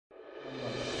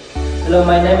Hello,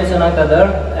 my name is Anang Tadar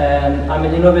and I'm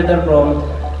an innovator from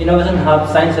Innovation Hub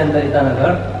Science Center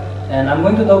Itanagar, and I'm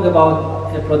going to talk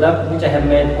about a product which I have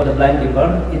made for the blind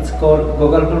people. It's called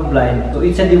Goggle for Blind. So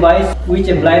it's a device which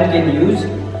a blind can use,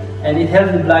 and it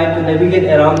helps the blind to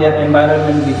navigate around their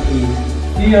environment with ease.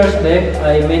 A few years back,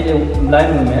 I met a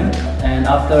blind woman, and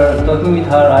after talking with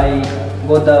her, I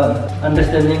got the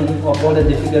understanding of all the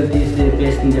difficulties they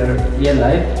face in their real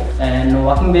life. And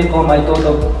walking back home, I thought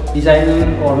of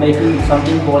designing or making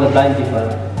something for the blind people.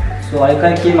 So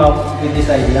I came up with this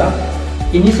idea.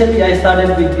 Initially, I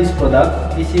started with this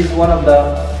product. This is one of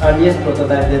the earliest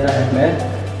prototypes that I have made.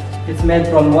 It's made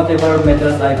from whatever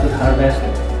metals I could harvest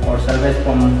or salvage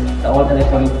from the old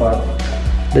electronic part.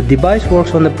 The device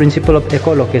works on the principle of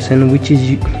echolocation, which is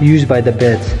used by the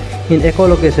beds. In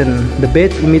echolocation, the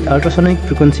beds emit ultrasonic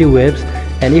frequency waves,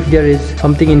 and if there is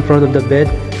something in front of the bed,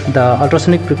 the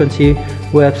ultrasonic frequency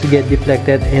waves get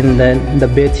deflected and then the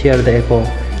beds hear the echo.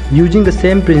 Using the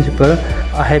same principle,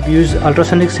 I have used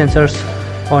ultrasonic sensors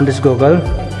on this goggle,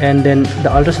 and then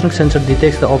the ultrasonic sensor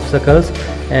detects the obstacles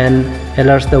and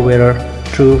alerts the wearer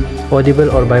through audible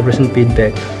or vibration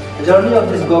feedback. The journey of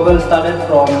this goggle started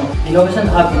from Innovation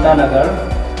Hub Itanagar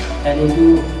and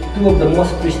into two of the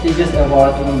most prestigious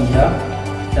awards in India,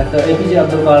 Dr. APJ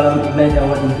Abdul Kalam Ignite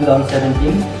Award in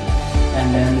 2017,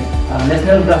 and then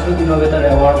National Grassroots Innovator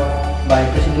Award by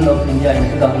President of India in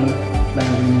 2019.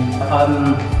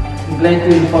 I'm glad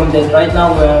to inform that right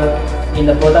now we're in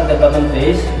the product development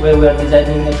phase, where we are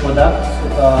designing a product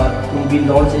to be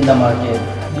launched in the market.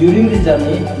 During this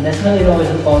journey, National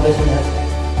Innovation Foundation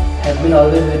has been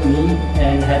always with me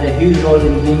and had a huge role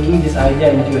in bringing this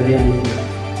idea into a reality.